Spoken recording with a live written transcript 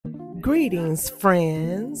Greetings,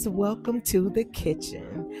 friends. Welcome to the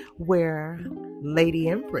kitchen, where Lady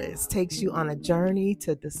Empress takes you on a journey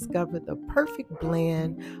to discover the perfect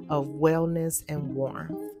blend of wellness and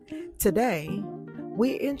warmth. Today,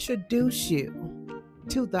 we introduce you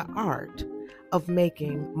to the art of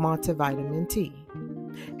making multivitamin tea,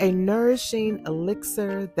 a nourishing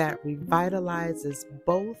elixir that revitalizes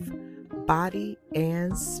both body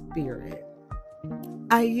and spirit.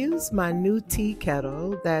 I use my new tea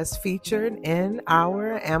kettle that's featured in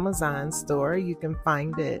our Amazon store. You can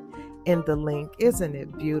find it in the link. Isn't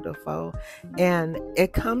it beautiful? And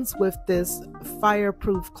it comes with this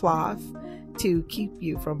fireproof cloth to keep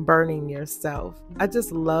you from burning yourself. I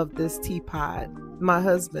just love this teapot. My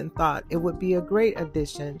husband thought it would be a great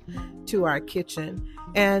addition to our kitchen,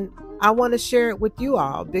 and I want to share it with you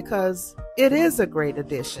all because it is a great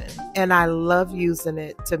addition and I love using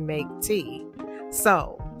it to make tea.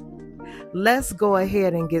 So let's go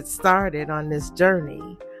ahead and get started on this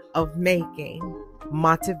journey of making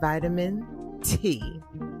multivitamin tea.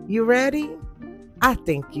 You ready? I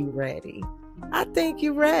think you ready. I think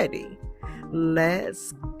you ready.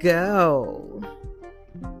 Let's go.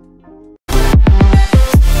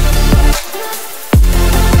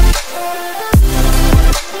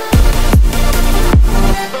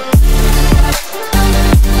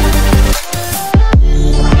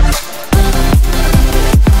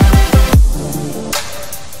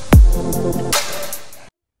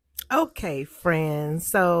 Okay, friends.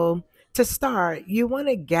 So to start, you want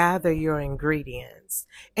to gather your ingredients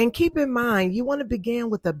and keep in mind you want to begin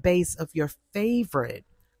with the base of your favorite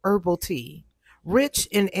herbal tea, rich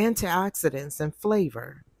in antioxidants and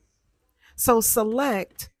flavor. So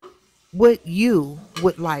select what you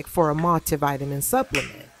would like for a multivitamin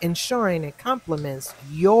supplement, ensuring it complements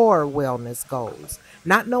your wellness goals,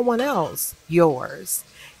 not no one else, yours.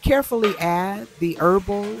 Carefully add the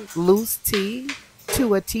herbal loose tea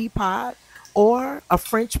to a teapot or a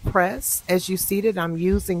French press, as you see that I'm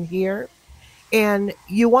using here. And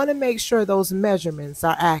you want to make sure those measurements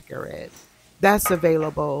are accurate. That's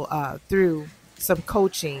available through some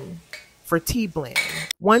coaching for tea blend.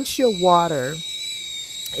 Once your water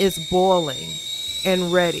is boiling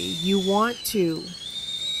and ready, you want to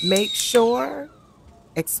make sure,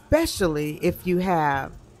 especially if you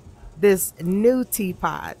have this new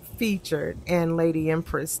teapot featured in Lady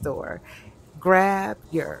Empress store, grab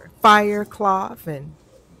your fire cloth and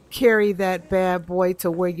carry that bad boy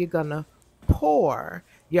to where you're gonna pour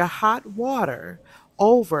your hot water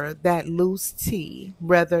over that loose tea,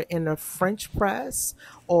 whether in a French press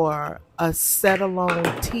or a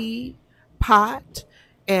set-alone tea pot.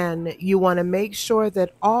 And you want to make sure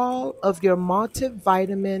that all of your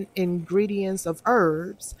multivitamin ingredients of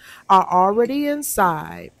herbs are already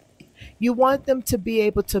inside. You want them to be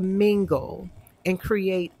able to mingle and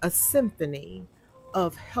create a symphony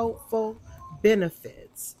of helpful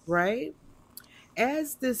benefits, right?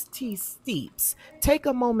 As this tea steeps, take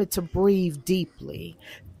a moment to breathe deeply.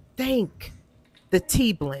 Thank the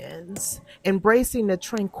tea blends, embracing the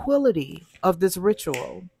tranquility of this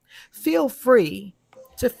ritual. Feel free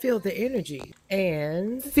to feel the energy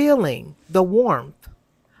and feeling the warmth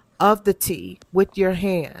of the tea with your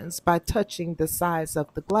hands by touching the sides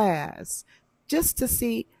of the glass just to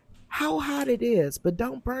see how hot it is, but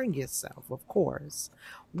don't burn yourself, of course.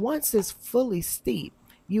 Once it's fully steeped,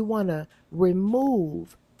 you want to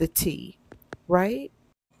remove the tea, right?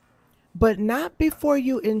 But not before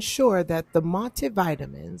you ensure that the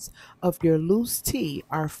multivitamins of your loose tea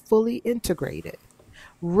are fully integrated,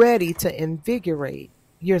 ready to invigorate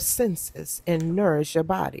your senses and nourish your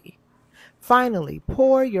body. Finally,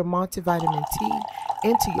 pour your multivitamin tea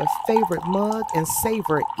into your favorite mug and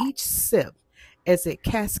savor each sip as it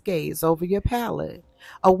cascades over your palate,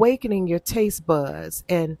 awakening your taste buds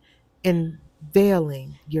and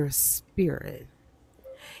unveiling your spirit.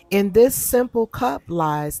 In this simple cup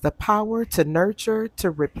lies the power to nurture, to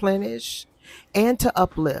replenish, and to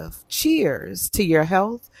uplift. Cheers to your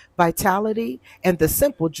health, vitality, and the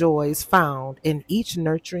simple joys found in each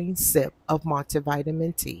nurturing sip of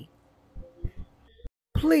multivitamin tea.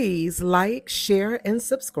 Please like, share, and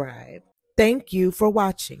subscribe. Thank you for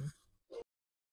watching.